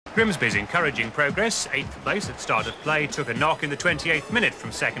Grimsby's encouraging progress, 8th place at start of play, took a knock in the 28th minute from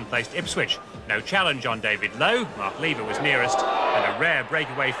second-placed Ipswich. No challenge on David Lowe, Mark Lever was nearest, and a rare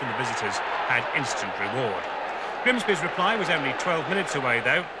breakaway from the visitors had instant reward. Grimsby's reply was only 12 minutes away,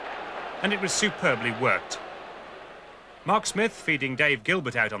 though, and it was superbly worked. Mark Smith feeding Dave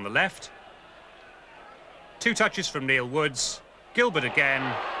Gilbert out on the left. 2 touches from Neil Woods, Gilbert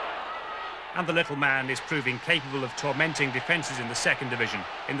again, and the little man is proving capable of tormenting defences in the second division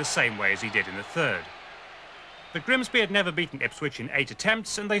in the same way as he did in the third. But Grimsby had never beaten Ipswich in 8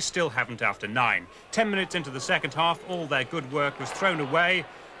 attempts, and they still haven't after 9. 10 minutes into the second half, all their good work was thrown away.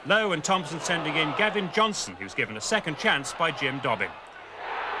 Lowe and Thompson sending in Gavin Johnson, who's given a second chance by Jim Dobbin.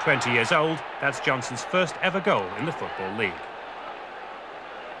 20 years old, that's Johnson's first ever goal in the Football League.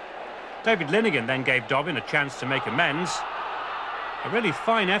 David Linnigan then gave Dobbin a chance to make amends. A really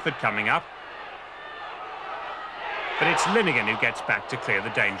fine effort coming up. But it's Linnigan who gets back to clear the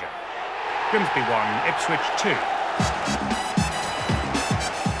danger. Grimsby 1, Ipswich 2.